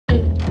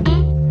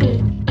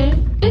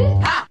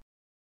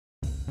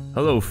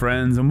Hello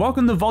friends, and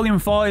welcome to Volume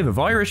 5 of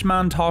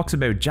Irishman Talks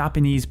About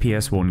Japanese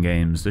PS1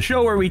 Games, the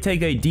show where we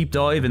take a deep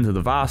dive into the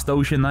vast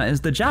ocean that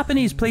is the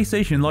Japanese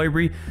PlayStation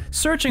library,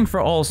 searching for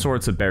all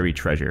sorts of buried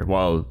treasure,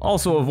 while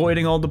also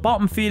avoiding all the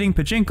bottom-feeding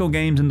pachinko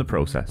games in the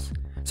process.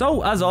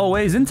 So, as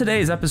always, in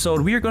today's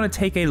episode we are going to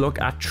take a look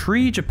at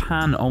 3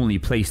 Japan-only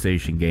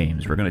PlayStation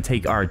games. We're going to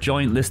take our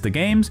giant list of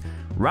games,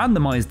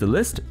 randomize the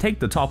list, take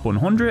the top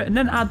 100, and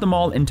then add them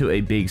all into a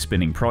big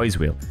spinning prize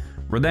wheel.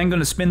 We're then going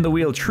to spin the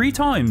wheel 3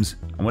 times,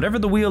 and whatever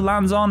the wheel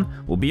lands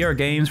on will be our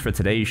games for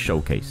today's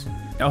showcase.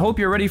 I hope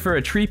you're ready for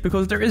a treat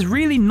because there is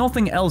really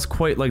nothing else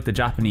quite like the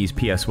Japanese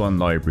PS1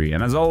 library,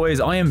 and as always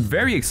I am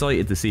very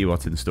excited to see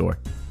what's in store.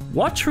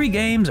 What 3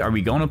 games are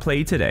we going to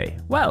play today?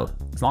 Well,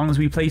 as long as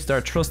we placed our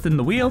trust in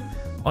the wheel,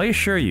 I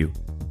assure you,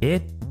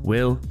 it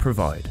will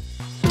provide.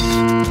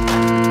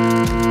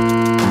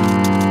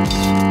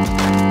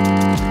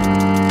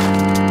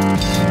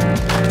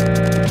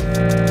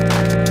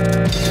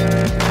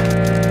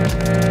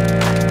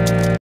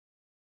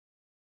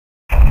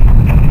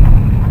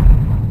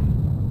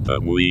 The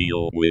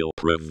wheel will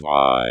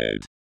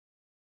provide.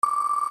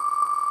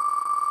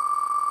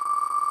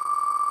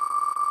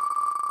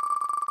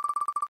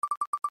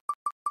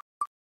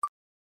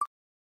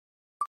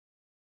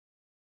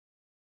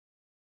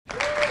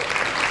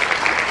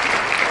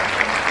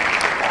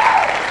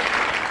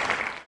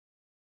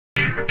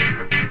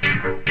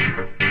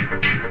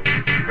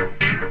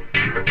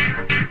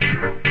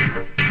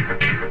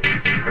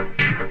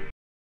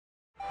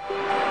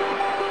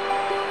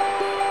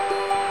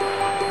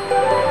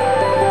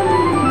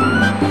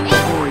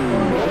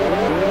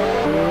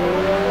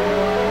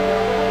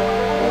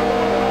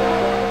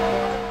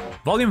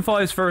 Volume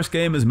 5's first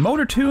game is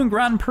Toon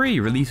Grand Prix,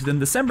 released in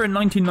December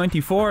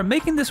 1994,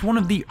 making this one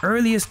of the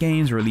earliest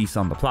games released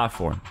on the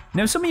platform.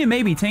 Now some of you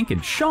may be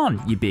thinking,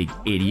 Sean, you big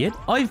idiot,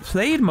 I've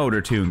played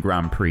Toon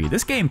Grand Prix,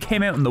 this game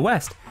came out in the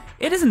West,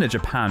 it isn't a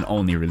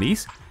Japan-only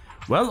release.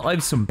 Well,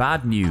 I've some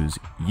bad news,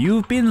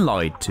 you've been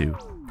lied to.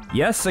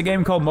 Yes, a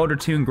game called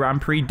Toon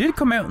Grand Prix did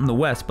come out in the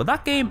West, but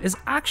that game is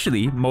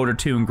actually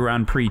Toon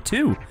Grand Prix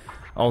 2,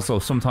 also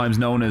sometimes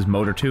known as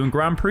Toon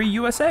Grand Prix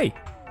USA.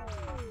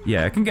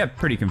 Yeah, it can get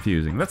pretty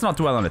confusing, let's not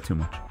dwell on it too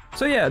much.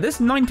 So yeah, this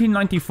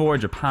 1994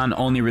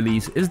 Japan-only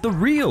release is the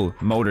real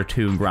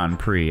Toon Grand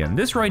Prix, and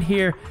this right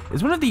here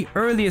is one of the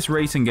earliest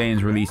racing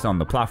games released on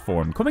the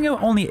platform, coming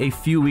out only a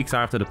few weeks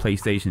after the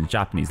PlayStation's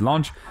Japanese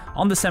launch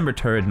on December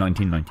 3rd,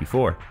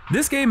 1994.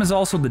 This game is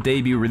also the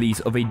debut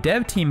release of a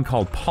dev team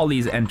called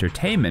Polly's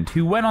Entertainment,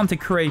 who went on to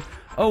create,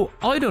 oh,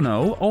 I don't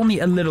know, only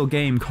a little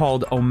game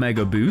called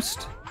Omega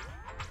Boost,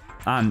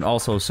 and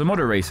also some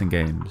other racing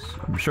games.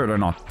 I'm sure they're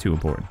not too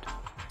important.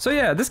 So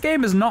yeah, this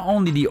game is not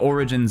only the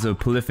origins of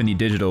Polyphony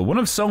Digital, one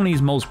of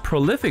Sony's most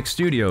prolific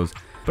studios,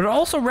 but it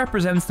also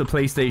represents the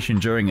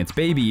PlayStation during its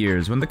baby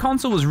years when the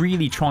console was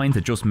really trying to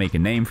just make a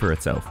name for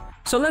itself.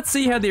 So let's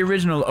see how the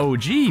original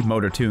OG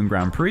Toon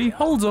Grand Prix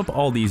holds up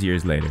all these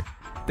years later.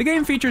 The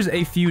game features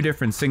a few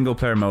different single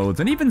player modes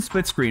and even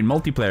split screen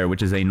multiplayer,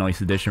 which is a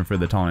nice addition for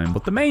the time,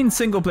 but the main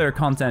single player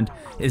content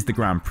is the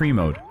Grand Prix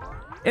mode.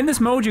 In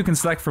this mode you can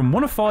select from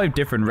one of 5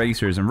 different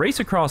racers and race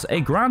across a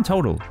grand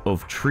total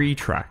of 3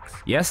 tracks.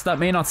 Yes, that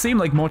may not seem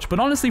like much, but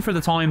honestly for the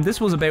time this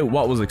was about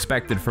what was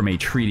expected from a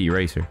 3D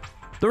racer.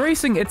 The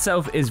racing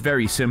itself is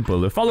very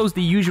simple, it follows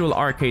the usual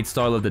arcade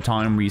style of the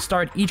time where you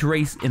start each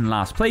race in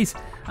last place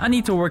and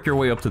need to work your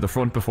way up to the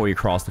front before you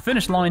cross the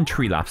finish line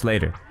 3 laps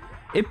later.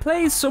 It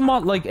plays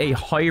somewhat like a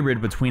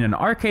hybrid between an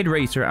arcade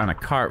racer and a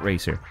kart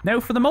racer. Now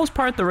for the most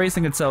part the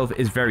racing itself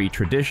is very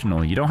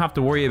traditional, you don't have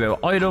to worry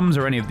about items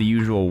or any of the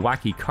usual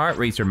wacky kart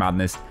racer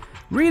madness,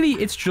 really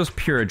it's just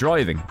pure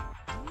driving,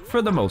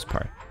 for the most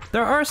part.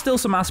 There are still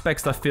some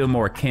aspects that feel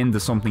more akin to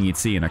something you'd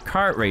see in a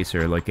kart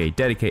racer, like a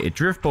dedicated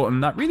drift button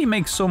that really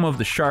makes some of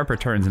the sharper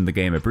turns in the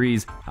game a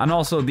breeze, and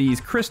also these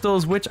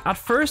crystals which at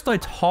first I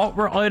thought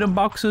were item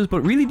boxes,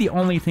 but really the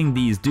only thing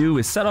these do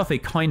is set off a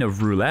kind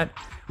of roulette,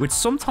 which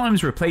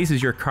sometimes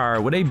replaces your car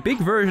with a big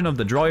version of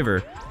the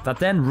driver that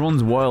then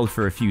runs wild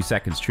for a few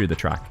seconds through the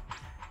track.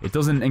 It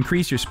doesn't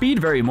increase your speed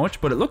very much,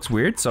 but it looks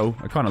weird, so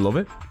I kinda love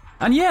it.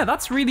 And yeah,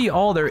 that's really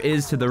all there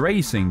is to the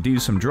racing. Do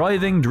some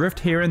driving, drift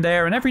here and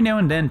there, and every now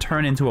and then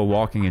turn into a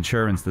walking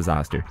insurance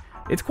disaster.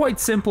 It's quite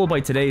simple by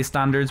today's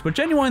standards, but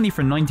genuinely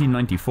for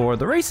 1994,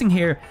 the racing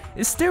here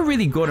is still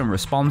really good and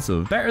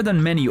responsive, better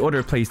than many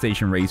other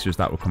PlayStation racers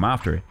that will come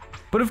after it.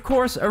 But of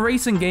course, a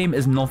racing game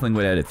is nothing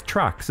without its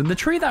tracks, and the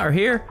 3 that are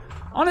here,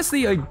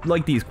 honestly I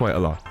like these quite a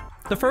lot.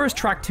 The first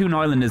track, Toon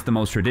Island, is the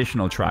most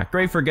traditional track,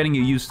 great for getting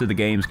you used to the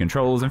game's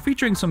controls and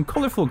featuring some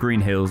colourful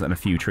green hills and a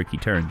few tricky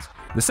turns.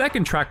 The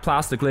second track,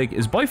 Plastic Lake,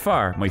 is by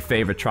far my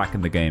favourite track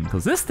in the game,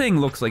 because this thing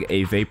looks like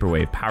a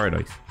vaporwave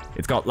paradise.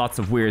 It's got lots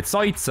of weird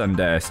sights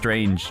and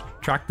strange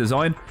track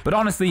design, but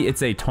honestly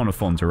it's a ton of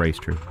fun to race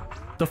through.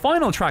 The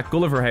final track,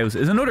 Gulliver House,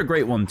 is another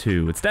great one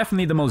too. It's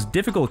definitely the most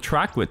difficult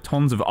track with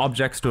tons of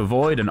objects to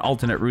avoid and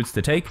alternate routes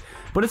to take,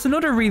 but it's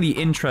another really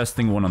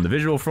interesting one on the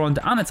visual front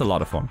and it's a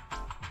lot of fun.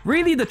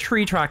 Really, the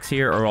 3 tracks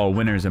here are all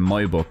winners in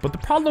my book, but the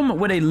problem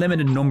with a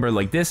limited number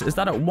like this is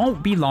that it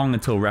won't be long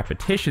until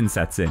repetition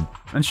sets in.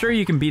 And sure,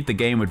 you can beat the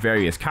game with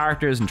various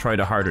characters and try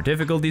the harder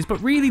difficulties,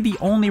 but really the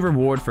only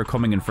reward for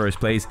coming in first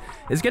place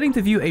is getting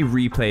to view a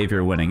replay of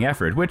your winning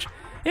effort, which,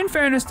 in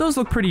fairness, does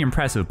look pretty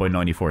impressive by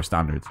 94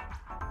 standards.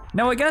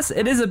 Now, I guess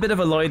it is a bit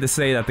of a lie to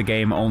say that the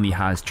game only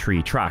has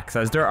 3 tracks,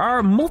 as there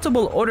are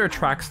multiple other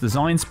tracks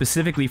designed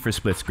specifically for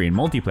split-screen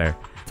multiplayer.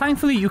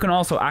 Thankfully, you can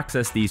also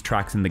access these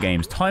tracks in the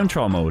game's time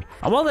trial mode,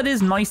 and while it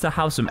is nice to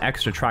have some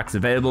extra tracks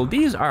available,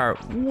 these are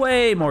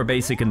way more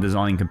basic in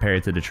design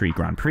compared to the 3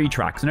 Grand Prix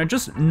tracks, and are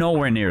just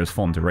nowhere near as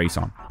fun to race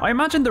on. I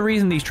imagine the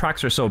reason these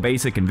tracks are so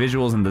basic in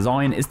visuals and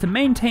design is to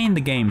maintain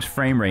the game's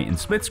frame rate in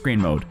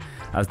split-screen mode,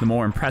 as the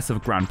more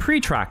impressive Grand Prix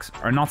tracks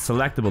are not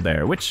selectable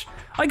there, which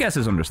I guess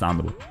is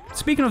understandable.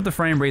 Speaking of the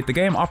frame rate, the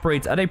game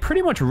operates at a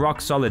pretty much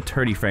rock solid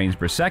 30 frames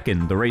per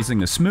second, the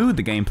racing is smooth,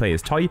 the gameplay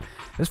is tight.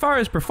 As far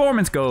as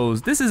performance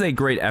goes, this is a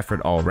great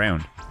effort all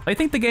round. I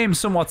think the game's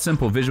somewhat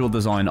simple visual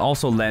design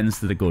also lends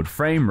to the good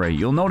frame rate.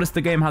 You'll notice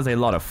the game has a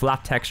lot of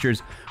flat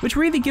textures, which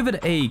really give it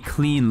a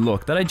clean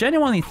look that I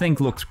genuinely think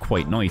looks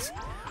quite nice.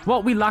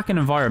 What we lack in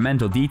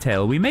environmental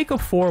detail, we make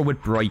up for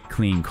with bright,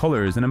 clean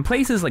colours, and in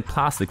places like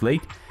Plastic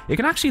Lake, it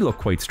can actually look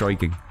quite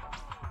striking.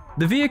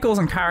 The vehicles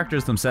and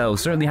characters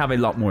themselves certainly have a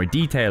lot more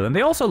detail, and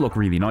they also look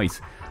really nice.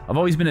 I've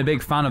always been a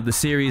big fan of the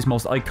series'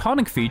 most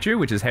iconic feature,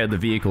 which is how the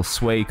vehicles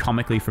sway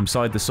comically from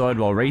side to side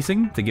while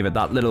racing, to give it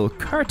that little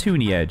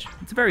cartoony edge.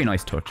 It's a very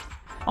nice touch.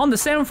 On the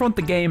sound front,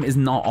 the game is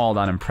not all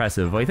that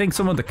impressive. I think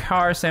some of the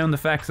car sound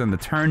effects and the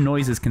turn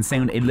noises can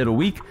sound a little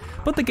weak,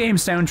 but the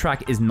game's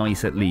soundtrack is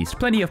nice at least.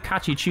 Plenty of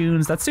catchy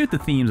tunes that suit the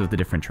themes of the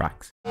different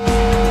tracks.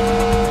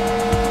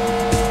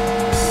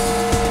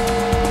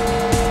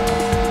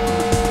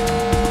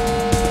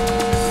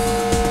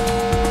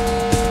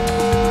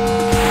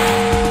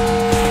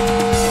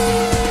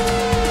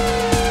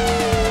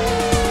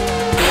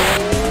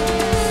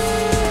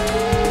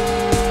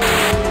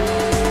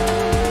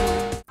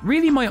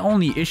 Really, my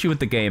only issue with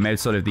the game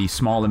outside of the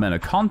small amount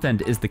of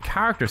content is the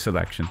character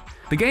selection.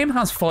 The game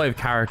has 5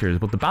 characters,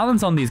 but the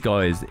balance on these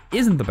guys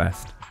isn't the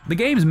best. The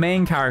game's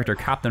main character,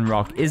 Captain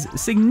Rock, is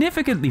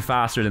significantly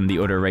faster than the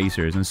other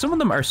racers, and some of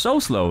them are so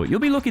slow you'll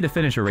be lucky to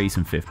finish a race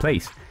in 5th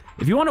place.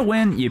 If you want to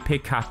win, you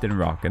pick Captain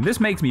Rock, and this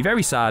makes me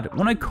very sad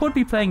when I could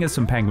be playing as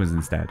some penguins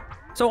instead.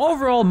 So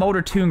overall,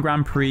 Toon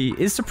Grand Prix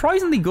is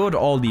surprisingly good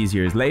all these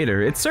years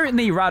later. It's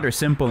certainly rather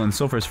simple and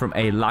suffers from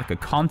a lack of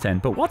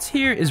content, but what's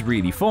here is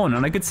really fun,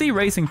 and I could see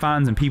racing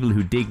fans and people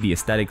who dig the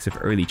aesthetics of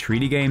early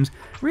 3D games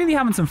really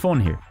having some fun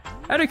here.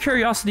 Out of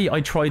curiosity,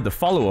 I tried the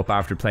follow-up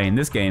after playing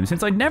this game,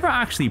 since I'd never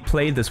actually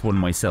played this one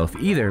myself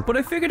either, but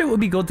I figured it would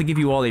be good to give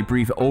you all a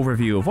brief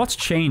overview of what's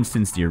changed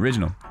since the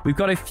original. We've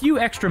got a few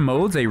extra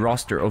modes, a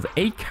roster of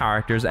 8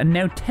 characters, and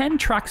now 10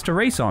 tracks to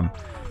race on.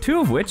 2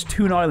 of which,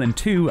 Toon Island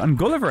 2 and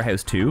Gulliver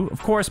House 2,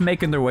 of course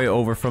making their way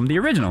over from the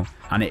original,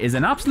 and it is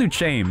an absolute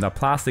shame that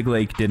Plastic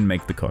Lake didn't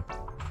make the cut.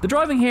 The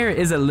driving here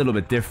is a little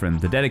bit different.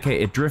 The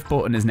dedicated drift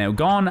button is now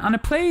gone, and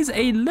it plays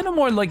a little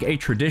more like a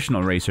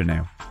traditional racer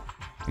now.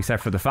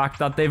 Except for the fact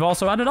that they've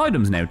also added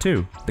items now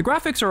too. The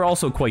graphics are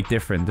also quite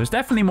different. There's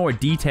definitely more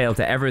detail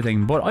to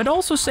everything, but I'd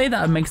also say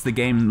that it makes the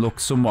game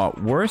look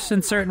somewhat worse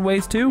in certain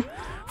ways too.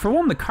 For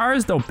one, the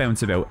cars don't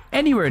bounce about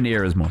anywhere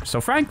near as much, so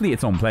frankly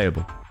it's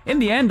unplayable. In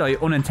the end, I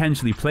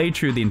unintentionally played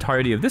through the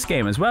entirety of this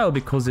game as well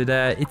because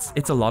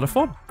it's a lot of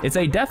fun. It's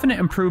a definite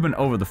improvement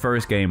over the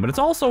first game, but it's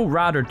also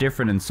rather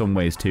different in some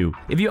ways too.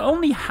 If you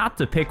only had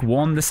to pick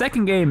one, the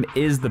second game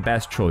is the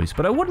best choice,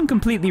 but I wouldn't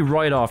completely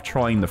write off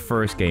trying the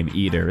first game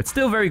either. It's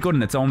still very good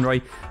in its own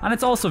right, and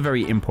it's also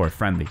very import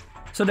friendly.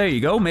 So there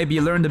you go, maybe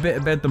you learned a bit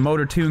about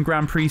the Toon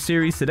Grand Prix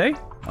series today.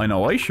 I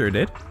know I sure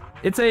did.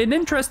 It's an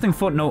interesting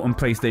footnote in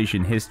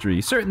PlayStation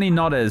history, certainly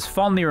not as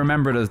fondly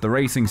remembered as the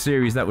racing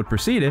series that would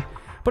precede it,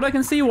 but I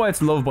can see why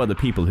it's loved by the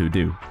people who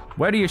do.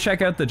 Whether you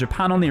check out the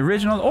Japan-only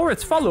original or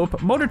its follow-up,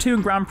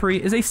 Toon Grand Prix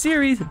is a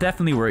series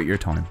definitely worth your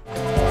time.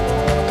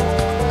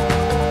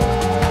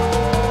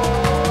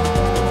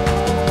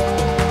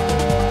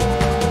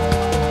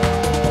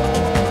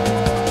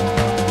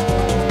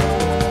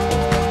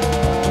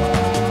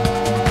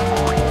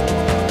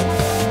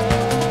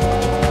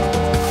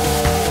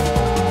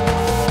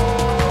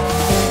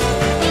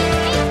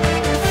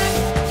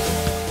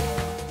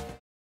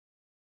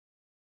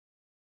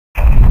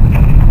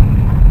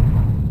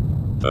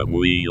 The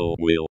wheel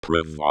will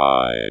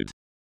provide.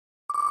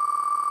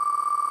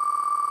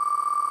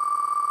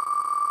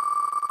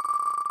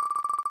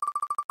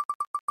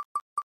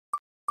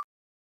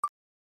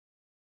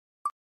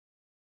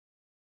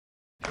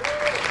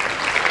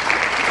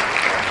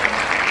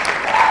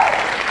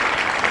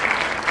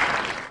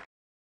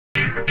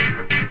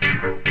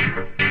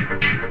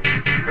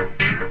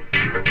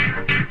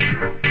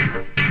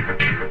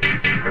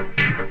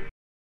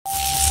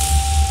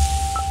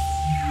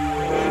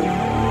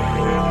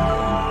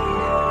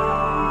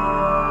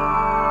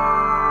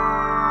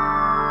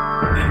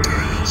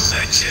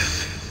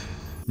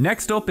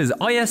 Next up is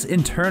IS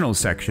Internal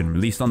section,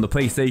 released on the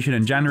PlayStation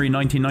in January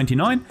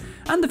 1999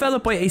 and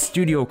developed by a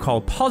studio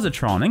called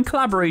Positron in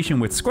collaboration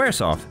with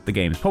Squaresoft, the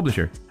game's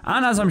publisher.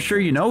 And as I'm sure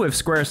you know, if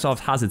Squaresoft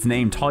has its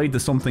name tied to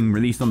something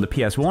released on the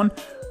PS1,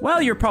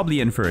 well, you're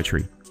probably in for a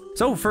treat.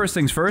 So first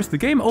things first, the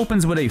game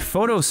opens with a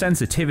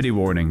photosensitivity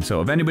warning,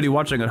 so if anybody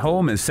watching at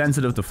home is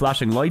sensitive to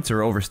flashing lights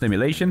or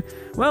overstimulation,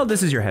 well,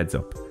 this is your heads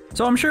up.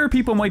 So I'm sure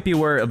people might be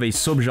aware of a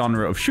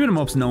subgenre of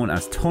shoot-'em-ups known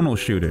as tunnel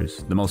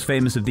shooters. The most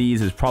famous of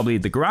these is probably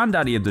the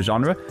granddaddy of the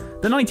genre,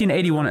 the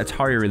 1981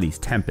 Atari release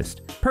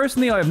Tempest.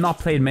 Personally, I have not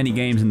played many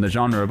games in the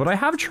genre, but I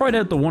have tried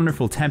out the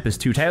wonderful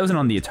Tempest 2000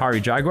 on the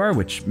Atari Jaguar,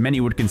 which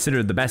many would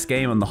consider the best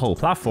game on the whole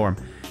platform.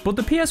 But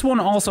the PS1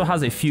 also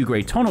has a few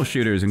great tunnel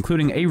shooters,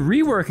 including a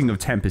reworking of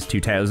Tempest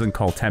 2000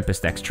 called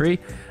Tempest X3,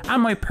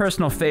 and my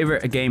personal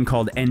favourite, a game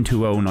called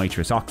N2O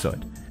Nitrous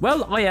Oxide.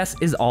 Well, IS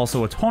is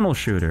also a tunnel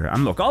shooter,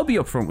 and look, I'll be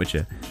upfront with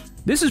you,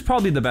 this is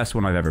probably the best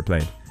one I've ever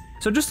played.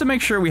 So just to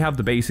make sure we have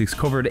the basics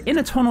covered, in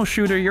a tunnel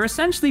shooter you're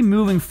essentially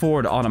moving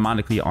forward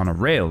automatically on a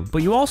rail,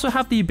 but you also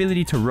have the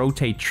ability to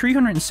rotate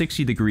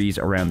 360 degrees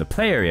around the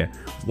play area,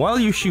 while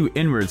you shoot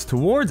inwards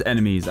towards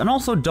enemies and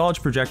also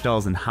dodge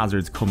projectiles and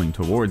hazards coming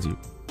towards you.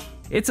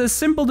 It's as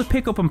simple to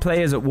pick up and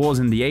play as it was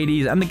in the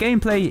 80s, and the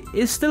gameplay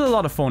is still a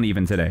lot of fun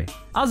even today.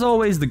 As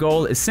always, the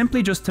goal is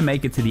simply just to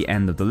make it to the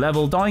end of the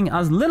level, dying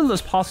as little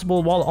as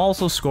possible while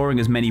also scoring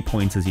as many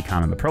points as you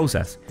can in the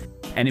process.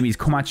 Enemies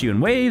come at you in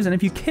waves, and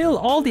if you kill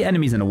all the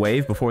enemies in a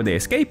wave before they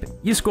escape,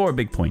 you score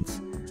big points.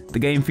 The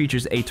game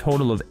features a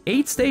total of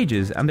 8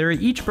 stages, and they are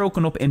each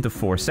broken up into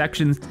 4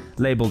 sections,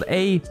 labelled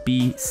A,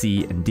 B,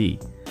 C, and D.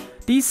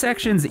 These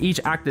sections each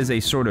act as a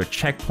sort of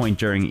checkpoint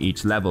during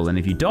each level, and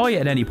if you die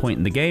at any point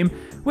in the game,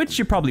 which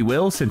you probably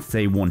will since it's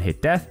a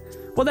one-hit death,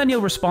 well then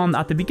you'll respawn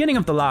at the beginning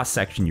of the last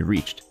section you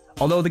reached.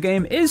 Although the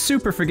game is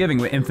super forgiving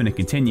with infinite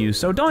continues,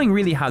 so dying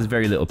really has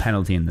very little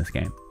penalty in this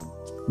game.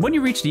 When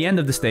you reach the end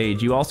of the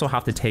stage, you also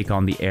have to take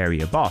on the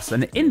area boss,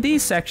 and in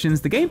these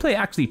sections, the gameplay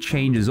actually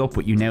changes up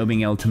with you now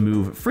being able to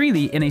move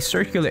freely in a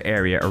circular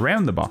area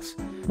around the boss.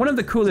 One of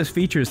the coolest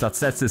features that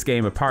sets this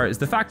game apart is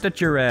the fact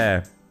that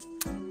your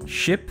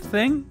ship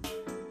thing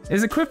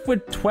is equipped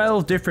with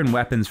 12 different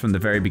weapons from the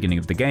very beginning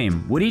of the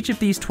game, with each of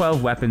these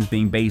 12 weapons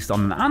being based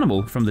on an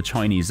animal from the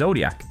Chinese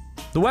zodiac.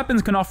 The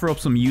weapons can offer up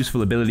some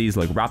useful abilities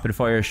like rapid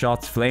fire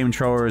shots,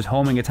 flamethrowers,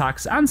 homing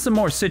attacks, and some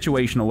more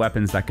situational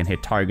weapons that can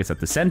hit targets at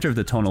the center of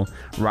the tunnel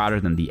rather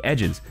than the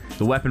edges.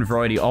 The weapon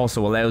variety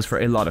also allows for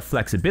a lot of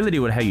flexibility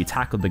with how you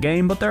tackle the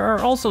game, but there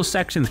are also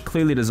sections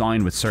clearly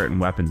designed with certain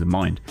weapons in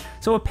mind,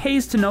 so it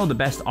pays to know the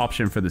best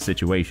option for the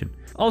situation.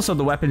 Also,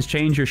 the weapons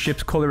change your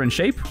ship's colour and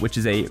shape, which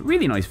is a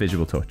really nice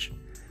visual touch.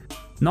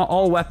 Not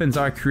all weapons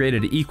are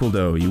created equal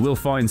though. You will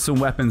find some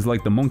weapons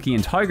like the monkey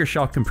and tiger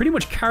shot can pretty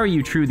much carry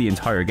you through the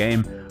entire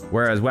game,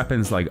 whereas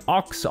weapons like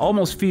Ox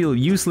almost feel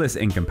useless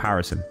in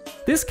comparison.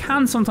 This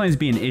can sometimes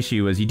be an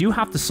issue as you do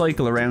have to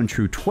cycle around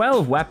through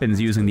 12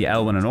 weapons using the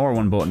L1 and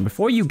R1 button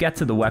before you get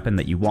to the weapon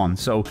that you want,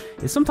 so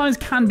it sometimes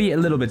can be a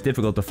little bit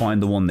difficult to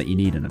find the one that you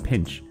need in a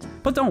pinch.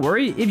 But don't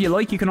worry, if you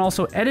like you can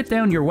also edit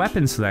down your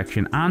weapon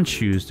selection and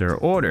choose their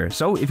order,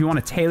 so if you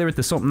want to tailor it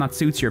to something that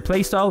suits your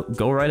playstyle,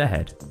 go right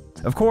ahead.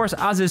 Of course,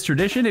 as is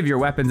tradition, if your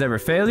weapons ever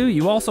fail you,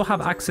 you also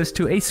have access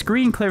to a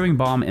screen clearing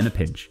bomb in a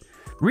pinch.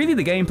 Really,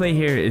 the gameplay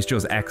here is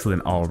just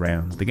excellent all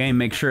around. The game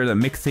makes sure to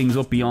mix things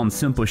up beyond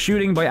simple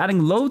shooting by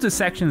adding loads of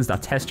sections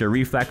that test your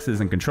reflexes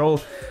and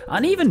control,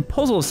 and even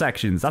puzzle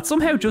sections that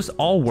somehow just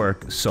all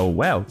work so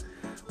well.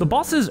 The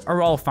bosses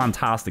are all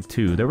fantastic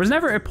too. There was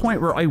never a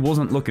point where I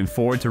wasn't looking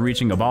forward to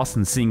reaching a boss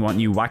and seeing what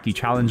new wacky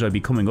challenge I'd be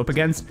coming up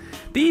against.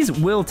 These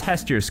will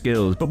test your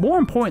skills, but more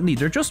importantly,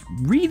 they're just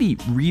really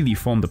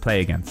fun to play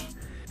against.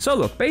 So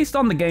look, based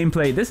on the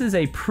gameplay, this is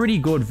a pretty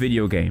good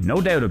video game, no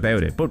doubt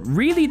about it, but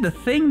really the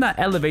thing that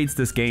elevates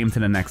this game to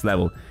the next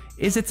level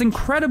is its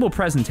incredible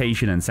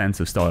presentation and sense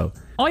of style.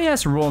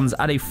 IS runs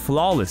at a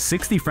flawless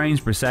 60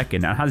 frames per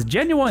second and has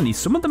genuinely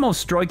some of the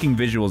most striking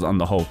visuals on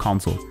the whole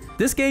console.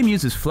 This game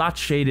uses flat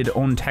shaded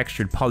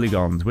untextured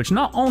polygons, which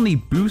not only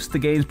boost the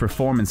game's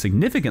performance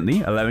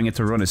significantly, allowing it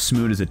to run as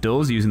smooth as it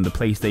does using the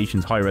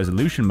PlayStation's high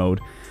resolution mode,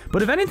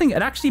 but if anything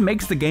it actually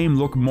makes the game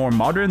look more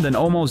modern than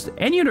almost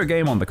any other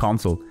game on the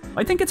console.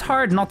 I think it's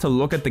hard not to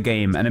look at the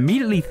game and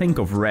immediately think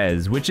of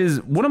Rez, which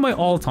is one of my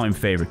all-time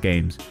favourite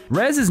games.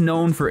 Rez is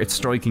known for its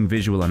striking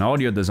visual and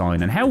audio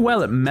design and how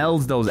well it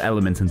melds those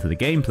elements into the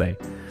gameplay.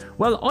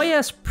 Well,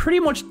 IS pretty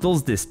much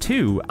does this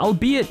too,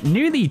 albeit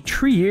nearly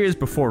 3 years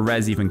before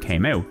Rez even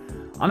came out.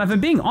 And if I'm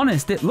being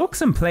honest, it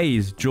looks and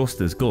plays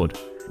just as good.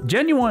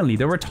 Genuinely,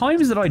 there were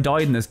times that I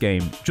died in this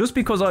game just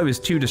because I was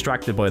too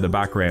distracted by the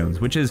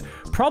backgrounds, which is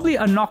probably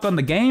a knock on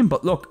the game,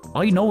 but look,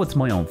 I know it's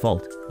my own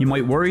fault. You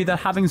might worry that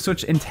having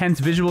such intense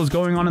visuals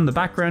going on in the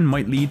background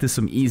might lead to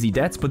some easy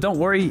deaths, but don't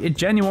worry, it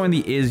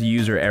genuinely is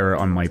user error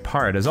on my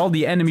part, as all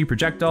the enemy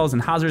projectiles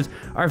and hazards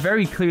are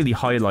very clearly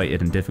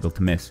highlighted and difficult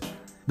to miss.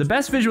 The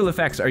best visual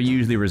effects are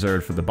usually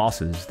reserved for the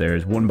bosses.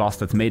 There's one boss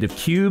that's made of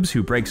cubes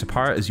who breaks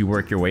apart as you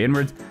work your way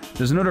inwards.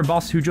 There's another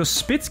boss who just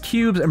spits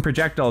cubes and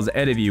projectiles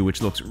out of you,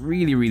 which looks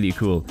really, really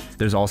cool.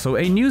 There's also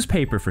a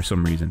newspaper for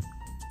some reason.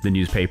 The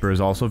newspaper is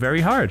also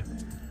very hard.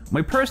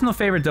 My personal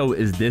favourite though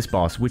is this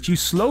boss, which you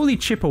slowly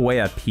chip away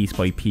at piece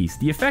by piece.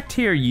 The effect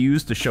here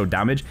used to show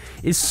damage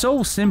is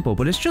so simple,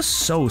 but it's just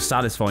so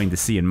satisfying to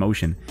see in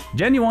motion.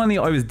 Genuinely,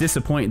 I was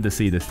disappointed to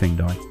see this thing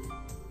die.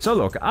 So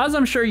look, as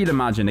I'm sure you'd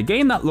imagine, a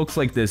game that looks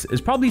like this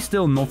is probably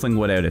still nothing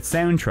without its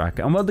soundtrack,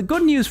 and well, the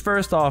good news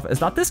first off is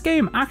that this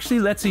game actually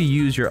lets you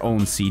use your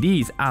own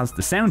CDs as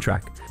the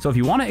soundtrack. So if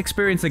you want to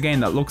experience a game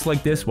that looks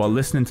like this while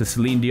listening to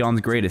Celine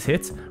Dion's greatest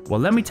hits, well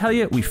let me tell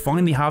you, we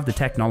finally have the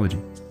technology.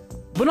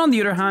 But on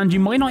the other hand, you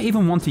might not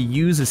even want to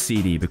use a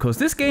CD because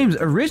this game's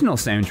original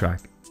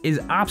soundtrack is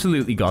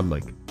absolutely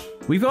godlike.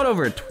 We've got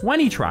over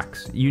 20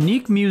 tracks,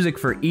 unique music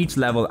for each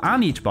level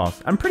and each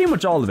boss, and pretty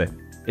much all of it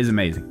is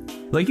amazing.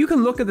 Like, you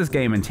can look at this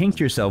game and think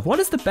to yourself, what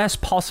is the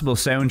best possible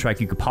soundtrack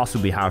you could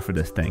possibly have for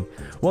this thing?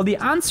 Well, the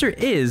answer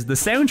is the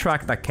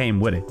soundtrack that came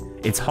with it.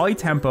 It's high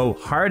tempo,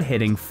 hard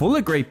hitting, full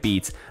of great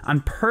beats,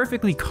 and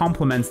perfectly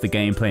complements the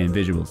gameplay and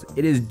visuals.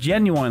 It is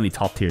genuinely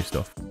top tier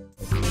stuff.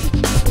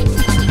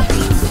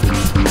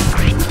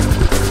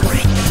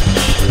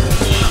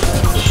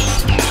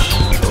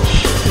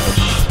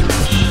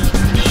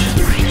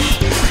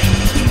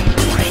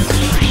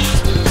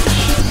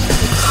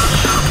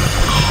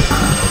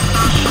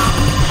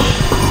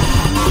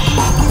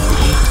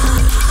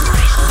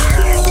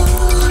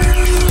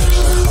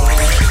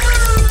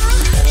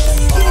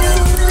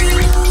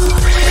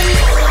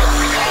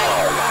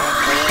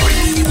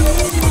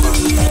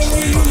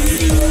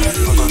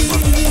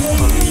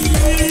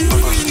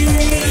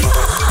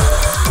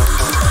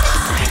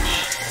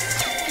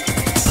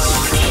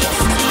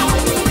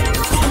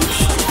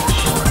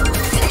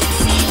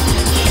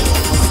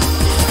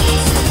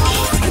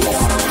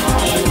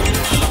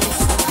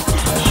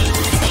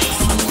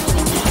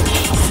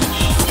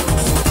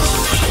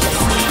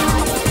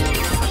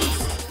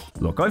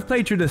 I've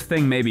played through this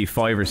thing maybe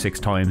 5 or 6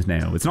 times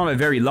now. It's not a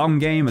very long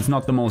game, it's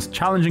not the most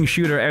challenging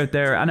shooter out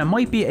there, and it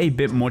might be a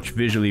bit much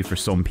visually for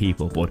some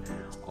people, but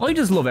I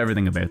just love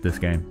everything about this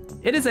game.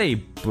 It is a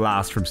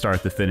blast from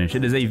start to finish.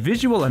 It is a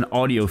visual and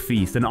audio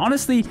feast, and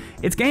honestly,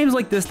 it's games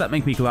like this that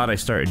make me glad I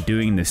started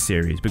doing this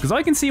series, because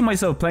I can see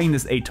myself playing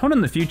this a ton in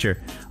the future,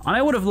 and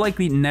I would have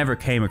likely never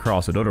came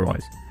across it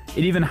otherwise.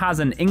 It even has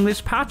an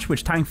English patch,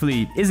 which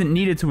thankfully isn't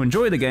needed to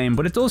enjoy the game,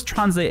 but it does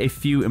translate a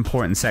few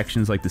important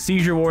sections like the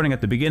seizure warning at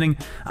the beginning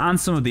and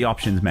some of the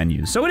options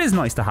menus, so it is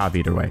nice to have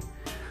either way.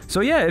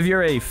 So yeah, if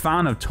you're a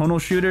fan of tunnel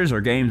shooters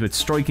or games with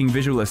striking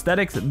visual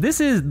aesthetics, this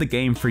is the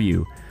game for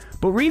you.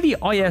 But really,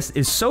 IS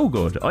is so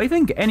good, I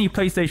think any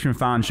PlayStation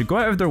fan should go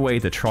out of their way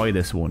to try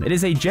this one. It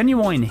is a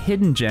genuine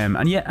hidden gem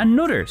and yet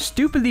another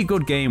stupidly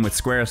good game with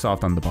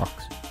Squaresoft on the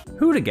box.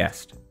 Who'd have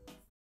guessed?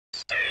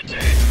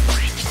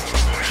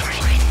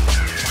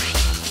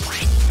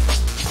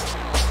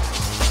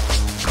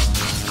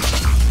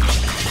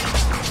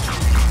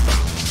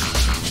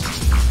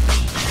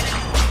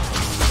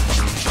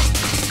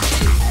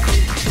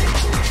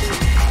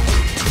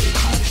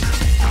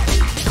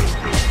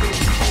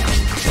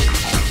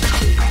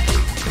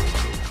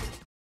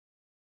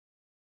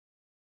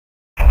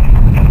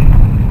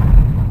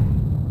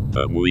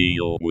 The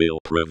wheel will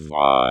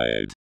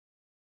provide.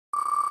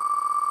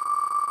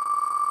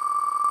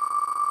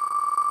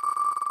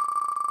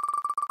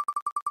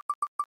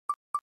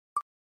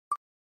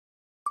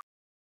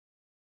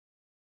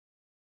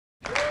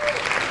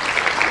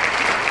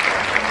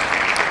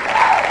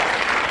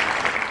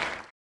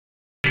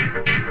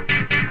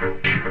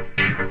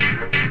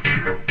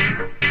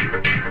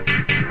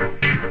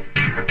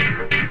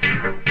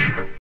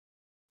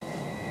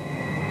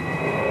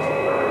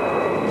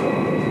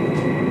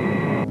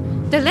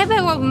 The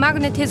level of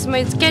magnetism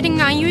is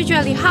getting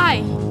unusually high.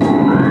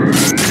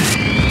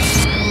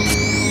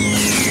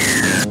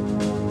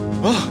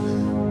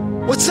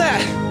 Oh, what's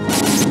that?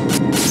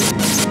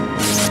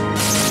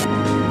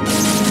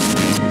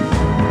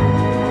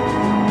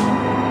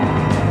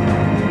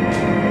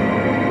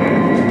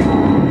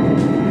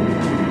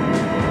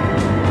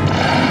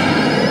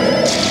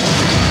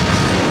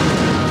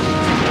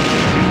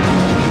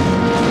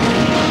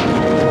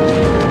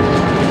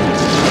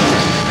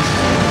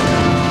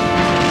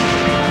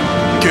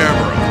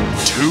 Gamera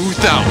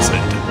 2000.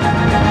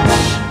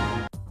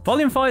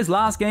 Vol.5's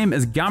last game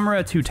is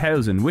Gamera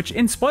 2000, which,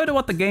 in spite of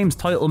what the game's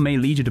title may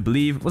lead you to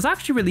believe, was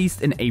actually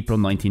released in April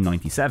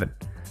 1997.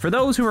 For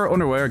those who are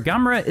unaware,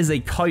 Gamera is a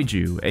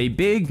kaiju, a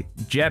big,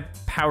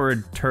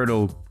 jet-powered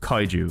turtle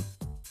kaiju.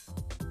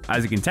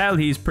 As you can tell,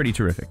 he's pretty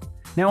terrific.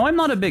 Now, I'm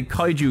not a big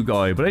kaiju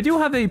guy, but I do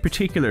have a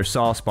particular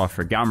soft spot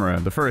for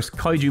Gamera. The first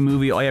kaiju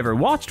movie I ever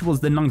watched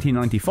was the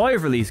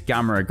 1995 release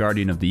Gamera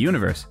Guardian of the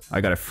Universe. I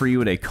got it free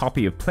with a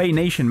copy of Play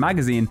Nation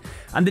magazine,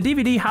 and the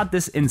DVD had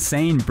this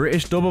insane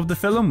British dub of the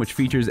film, which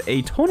features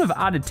a ton of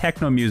added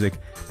techno music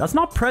that's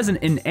not present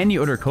in any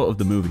other cut of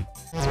the movie.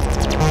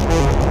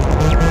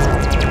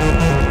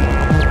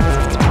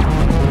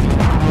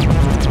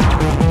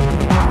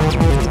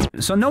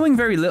 So knowing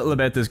very little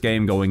about this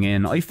game going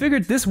in, I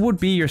figured this would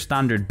be your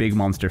standard big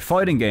monster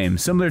fighting game,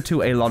 similar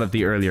to a lot of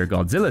the earlier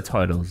Godzilla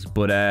titles,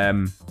 but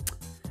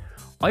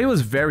I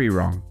was very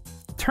wrong.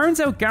 Turns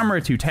out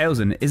Gamera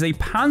 2000 is a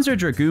Panzer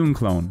Dragoon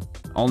clone,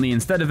 only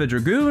instead of a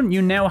Dragoon,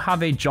 you now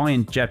have a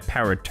giant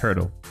jet-powered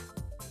turtle.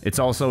 It's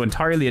also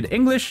entirely in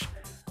English,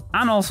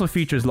 and also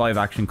features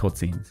live-action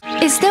cutscenes.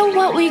 Is that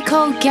what we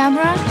call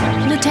Gamera,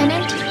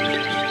 Lieutenant?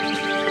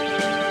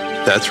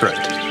 That's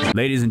right.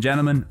 Ladies and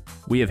gentlemen,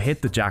 we have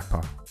hit the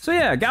jackpot. So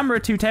yeah,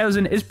 Gamera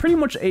 2000 is pretty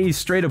much a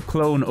straight up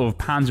clone of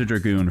Panzer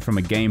Dragoon from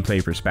a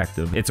gameplay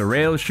perspective. It's a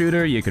rail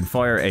shooter, you can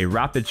fire a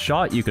rapid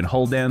shot, you can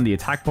hold down the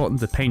attack button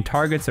to paint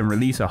targets and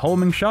release a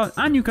homing shot,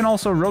 and you can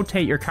also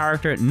rotate your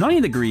character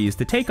 90 degrees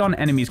to take on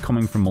enemies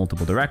coming from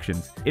multiple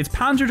directions. It's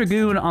Panzer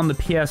Dragoon on the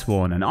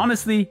PS1, and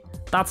honestly,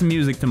 that's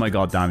music to my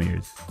goddamn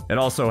ears. It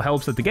also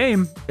helps that the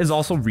game is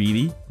also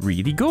really,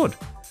 really good.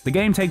 The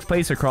game takes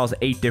place across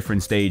 8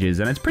 different stages,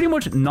 and it's pretty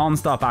much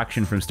non-stop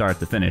action from start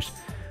to finish.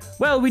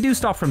 Well, we do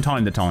stop from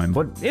time to time,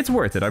 but it's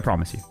worth it, I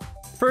promise you.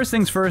 First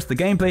things first, the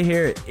gameplay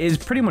here is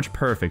pretty much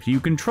perfect. You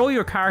control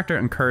your character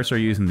and cursor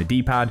using the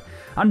D-pad,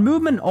 and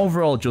movement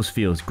overall just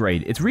feels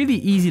great. It's really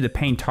easy to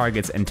paint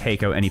targets and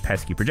take out any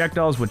pesky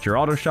projectiles with your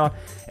auto shot.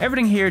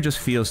 Everything here just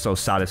feels so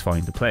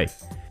satisfying to play.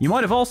 You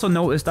might have also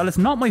noticed that it's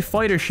not my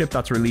fighter ship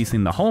that's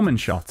releasing the homing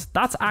shots.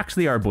 That's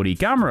actually our buddy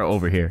Gamera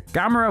over here.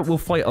 Gamera will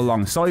fight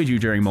alongside you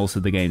during most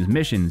of the game's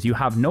missions. You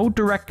have no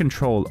direct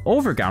control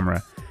over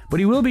Gamera, but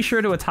he will be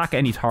sure to attack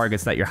any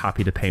targets that you're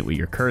happy to paint with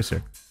your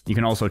cursor. You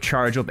can also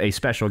charge up a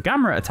special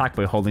Gamera attack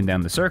by holding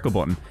down the circle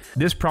button.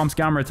 This prompts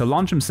Gamera to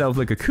launch himself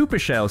like a Koopa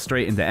shell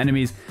straight into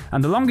enemies,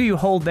 and the longer you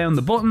hold down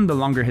the button, the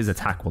longer his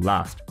attack will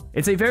last.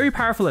 It's a very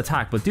powerful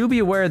attack, but do be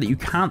aware that you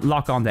can't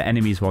lock onto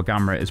enemies while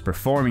Gamera is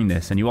performing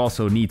this, and you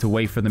also need to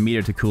wait for the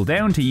meter to cool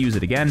down to use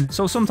it again,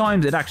 so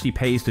sometimes it actually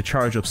pays to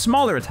charge up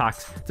smaller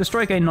attacks to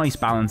strike a nice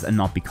balance and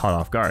not be caught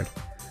off guard.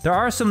 There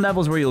are some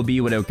levels where you'll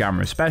be without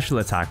Gamera's special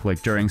attack,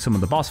 like during some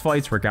of the boss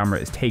fights where Gamera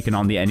is taking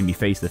on the enemy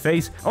face to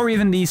face, or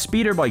even these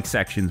speeder bike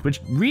sections, which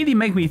really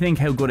make me think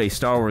how good a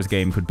Star Wars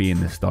game could be in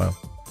this style.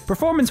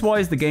 Performance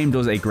wise, the game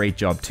does a great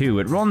job too.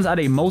 It runs at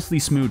a mostly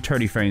smooth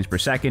 30 frames per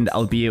second,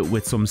 albeit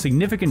with some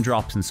significant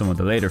drops in some of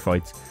the later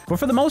fights. But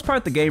for the most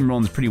part, the game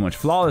runs pretty much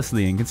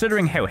flawlessly, and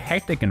considering how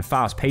hectic and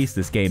fast paced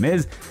this game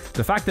is,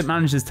 the fact it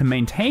manages to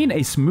maintain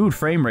a smooth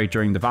frame rate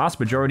during the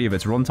vast majority of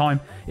its runtime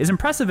is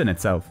impressive in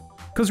itself.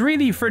 Because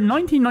really, for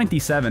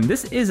 1997,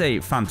 this is a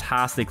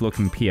fantastic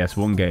looking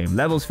PS1 game.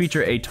 Levels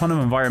feature a ton of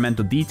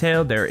environmental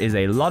detail, there is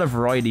a lot of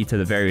variety to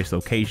the various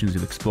locations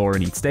you'll explore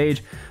in each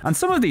stage, and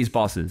some of these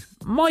bosses,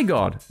 my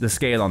god, the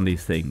scale on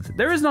these things.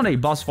 There is not a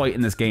boss fight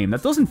in this game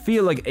that doesn't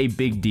feel like a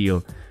big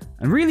deal,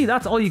 and really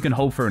that's all you can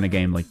hope for in a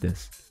game like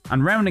this.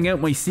 And rounding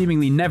out my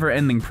seemingly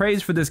never-ending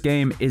praise for this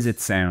game is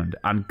its sound,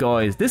 and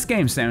guys, this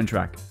game's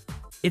soundtrack,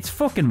 it's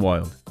fucking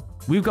wild.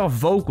 We've got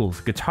vocals,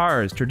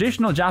 guitars,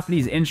 traditional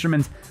Japanese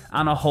instruments,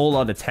 and a whole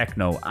lot of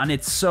techno, and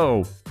it's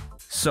so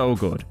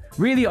good.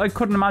 Really, I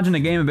couldn't imagine a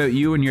game about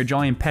you and your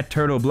giant pet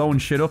turtle blowing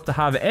shit up to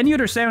have any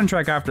other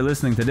soundtrack after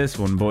listening to this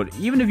one, but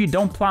even if you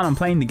don't plan on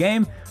playing the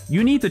game,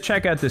 you need to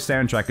check out this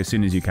soundtrack as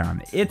soon as you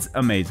can. It's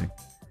amazing.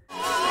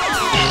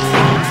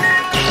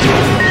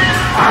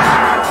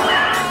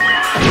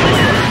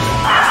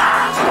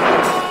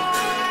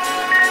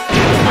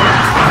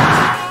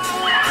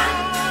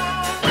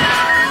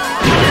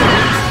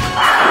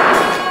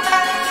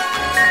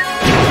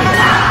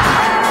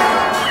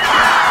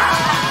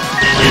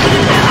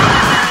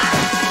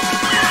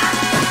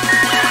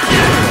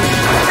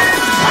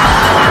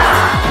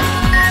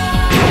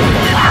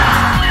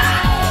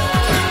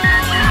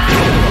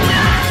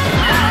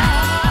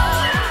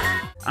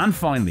 And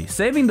finally,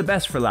 saving the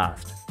best for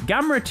last,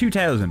 Gamera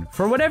 2000,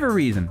 for whatever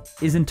reason,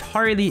 is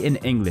entirely in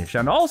English,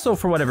 and also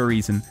for whatever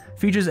reason,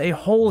 features a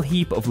whole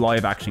heap of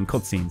live action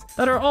cutscenes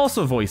that are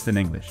also voiced in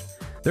English.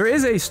 There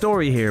is a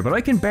story here, but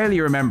I can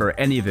barely remember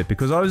any of it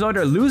because I was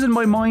either losing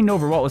my mind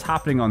over what was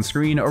happening on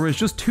screen or was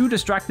just too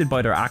distracted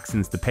by their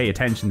accents to pay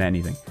attention to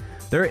anything.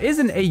 There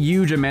isn't a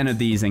huge amount of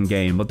these in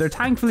game, but there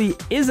thankfully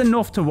is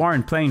enough to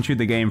warrant playing through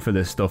the game for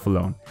this stuff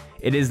alone.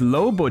 It is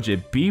low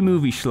budget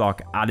B-movie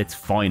schlock at its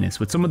finest,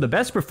 with some of the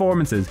best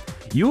performances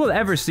you will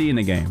ever see in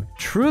a game.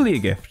 Truly a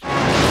gift.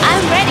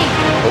 I'm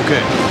ready.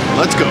 Okay,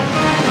 let's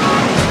go.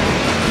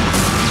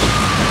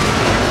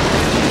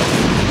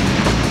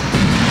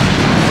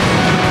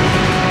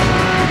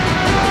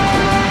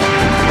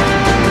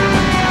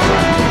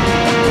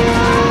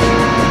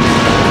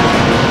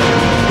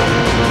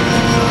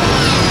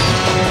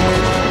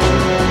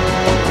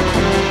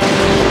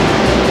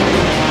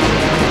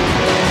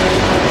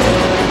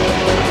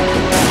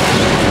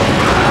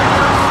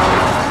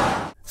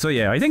 So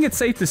yeah, I think it's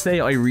safe to say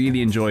I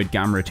really enjoyed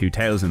Gamera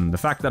 2000. The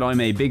fact that I'm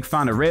a big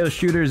fan of rail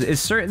shooters is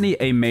certainly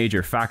a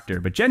major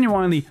factor, but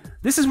genuinely,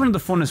 this is one of the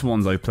funnest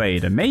ones I've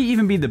played and may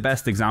even be the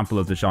best example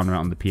of the genre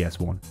on the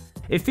PS1.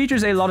 It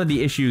features a lot of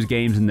the issues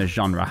games in this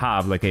genre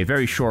have, like a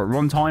very short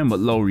runtime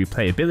with low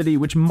replayability,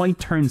 which might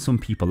turn some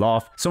people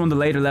off. Some of the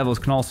later levels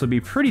can also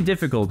be pretty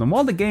difficult, and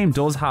while the game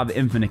does have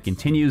infinite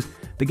continues,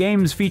 the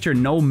games feature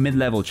no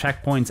mid-level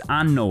checkpoints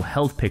and no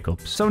health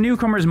pickups, so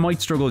newcomers might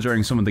struggle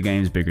during some of the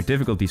game's bigger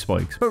difficulty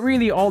spikes. But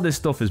really, all this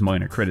stuff is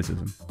minor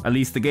criticism. At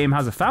least the game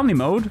has a family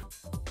mode,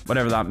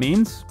 whatever that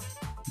means.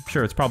 I'm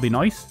sure it's probably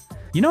nice.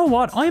 You know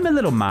what, I'm a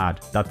little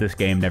mad that this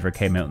game never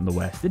came out in the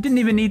West. It didn't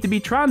even need to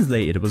be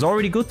translated, it was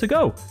already good to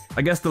go.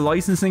 I guess the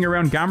licensing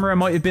around Gamera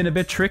might have been a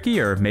bit tricky,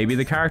 or maybe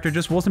the character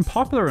just wasn't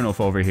popular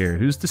enough over here,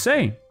 who's to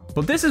say?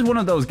 But this is one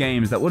of those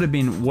games that would have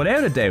been,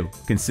 without a doubt,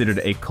 considered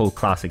a cult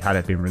classic had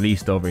it been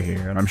released over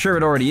here, and I'm sure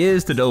it already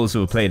is to those who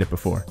have played it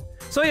before.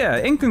 So yeah,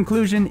 in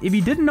conclusion, if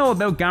you didn't know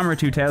about Gamera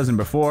 2000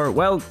 before,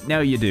 well,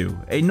 now you do.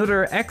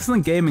 Another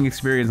excellent gaming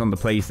experience on the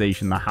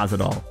PlayStation that has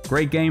it all.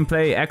 Great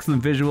gameplay,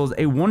 excellent visuals,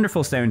 a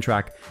wonderful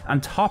soundtrack,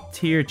 and top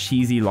tier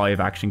cheesy live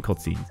action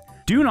cutscenes.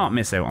 Do not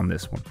miss out on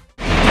this one.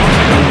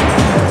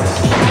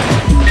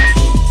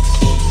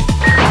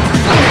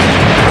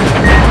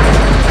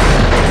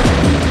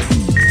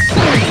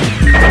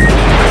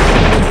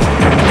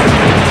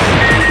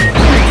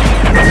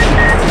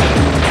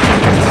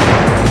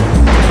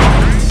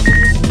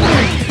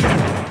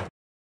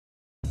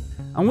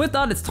 And with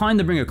that, it's time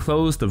to bring a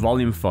close to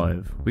Volume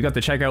 5. We got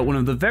to check out one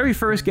of the very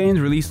first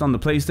games released on the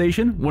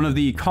PlayStation, one of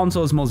the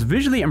console's most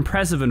visually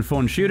impressive and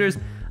fun shooters,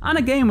 and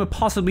a game with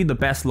possibly the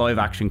best live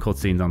action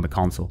cutscenes on the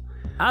console.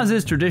 As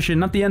is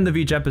tradition, at the end of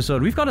each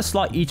episode, we've got to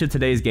slot each of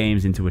today's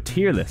games into a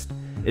tier list.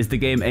 Is the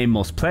game a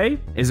must play?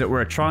 Is it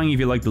worth trying if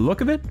you like the look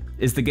of it?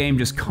 Is the game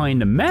just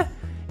kinda meh?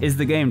 Is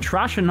the game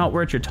trash and not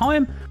worth your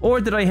time? Or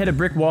did I hit a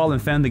brick wall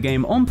and found the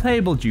game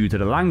unplayable due to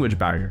the language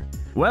barrier?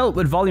 Well,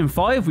 with Volume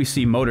 5 we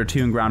see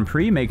Toon Grand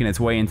Prix making its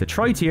way into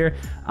Tri-tier,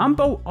 and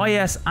both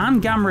IS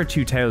and Gamera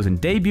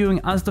 2000 debuting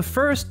as the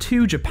first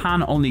two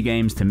Japan-only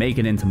games to make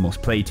it into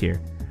must-play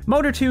tier.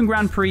 Toon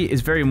Grand Prix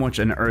is very much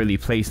an early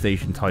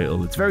PlayStation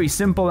title. It's very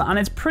simple and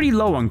it's pretty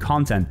low on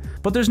content,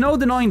 but there's no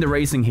denying the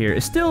racing here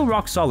is still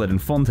rock solid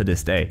and fun to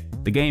this day.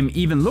 The game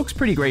even looks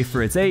pretty great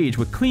for its age,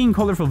 with clean,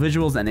 colourful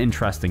visuals and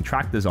interesting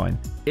track design.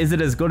 Is it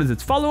as good as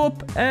its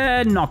follow-up?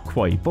 Not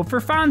quite, but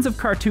for fans of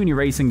cartoony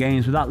racing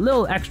games with that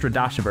little extra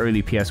dash of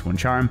early PS1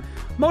 charm,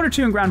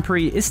 Toon Grand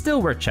Prix is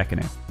still worth checking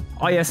out.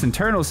 IS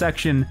internal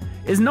section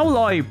is, no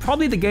lie,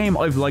 probably the game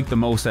I've liked the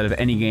most out of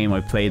any game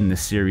I've played in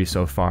this series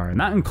so far, and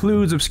that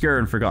includes obscure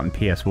and forgotten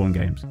PS1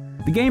 games.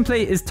 The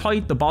gameplay is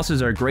tight, the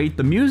bosses are great,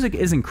 the music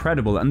is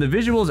incredible, and the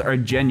visuals are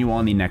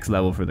genuinely next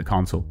level for the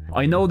console.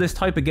 I know this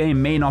type of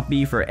game may not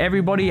be for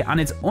everybody, and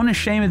it's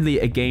unashamedly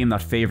a game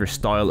that favours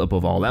style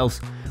above all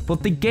else,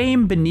 but the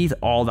game beneath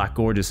all that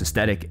gorgeous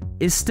aesthetic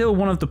is still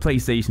one of the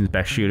PlayStation's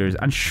best shooters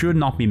and should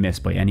not be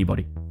missed by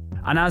anybody.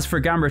 And as for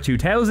Gamera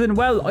 2000,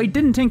 well, I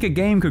didn't think a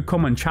game could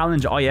come and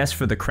challenge IS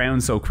for the crown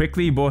so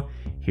quickly, but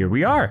here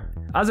we are.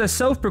 As a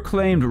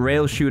self-proclaimed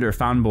rail shooter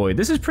fanboy,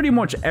 this is pretty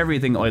much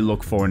everything I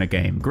look for in a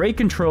game. Great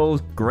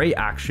controls, great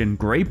action,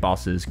 great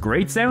bosses,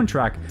 great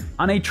soundtrack,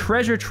 and a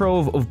treasure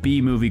trove of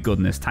B-movie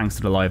goodness thanks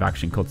to the live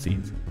action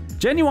cutscenes.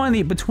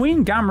 Genuinely,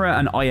 between Gamera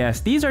and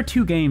IS, these are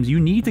two games you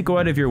need to go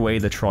out of your way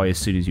to try as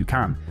soon as you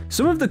can.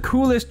 Some of the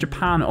coolest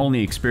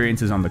Japan-only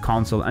experiences on the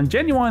console, and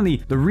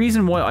genuinely the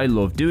reason why I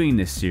love doing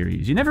this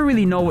series. You never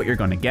really know what you're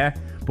gonna get,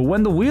 but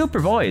when the wheel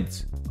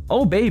provides,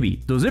 oh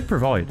baby, does it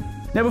provide.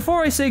 Now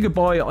before I say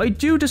goodbye, I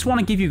do just want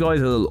to give you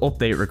guys a little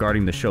update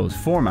regarding the show's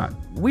format.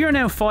 We are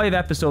now 5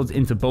 episodes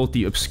into both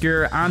the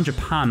obscure and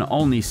Japan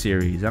only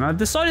series, and I've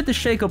decided to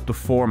shake up the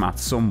format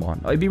somewhat.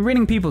 I've been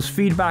reading people's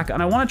feedback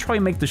and I want to try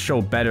and make the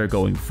show better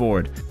going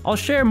forward. I'll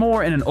share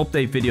more in an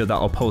update video that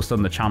I'll post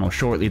on the channel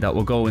shortly that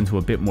will go into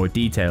a bit more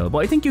detail, but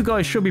I think you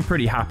guys should be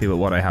pretty happy with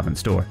what I have in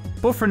store.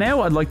 But for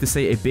now, I'd like to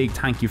say a big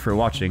thank you for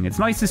watching. It's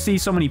nice to see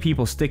so many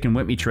people sticking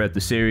with me throughout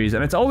the series,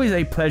 and it's always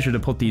a pleasure to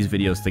put these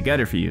videos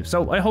together for you,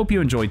 so I hope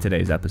you enjoyed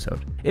today's episode.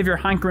 If you're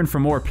hankering for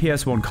more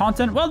PS1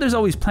 content, well, there's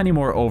always plenty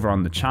more over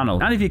on the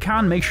channel, and if you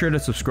can, make sure to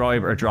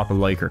subscribe or drop a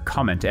like or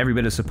comment. Every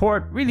bit of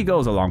support really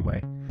goes a long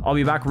way. I'll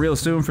be back real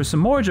soon for some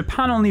more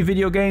Japan-only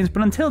video games,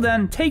 but until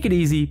then, take it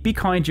easy, be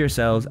kind to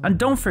yourselves, and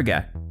don't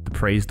forget to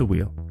praise the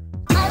wheel.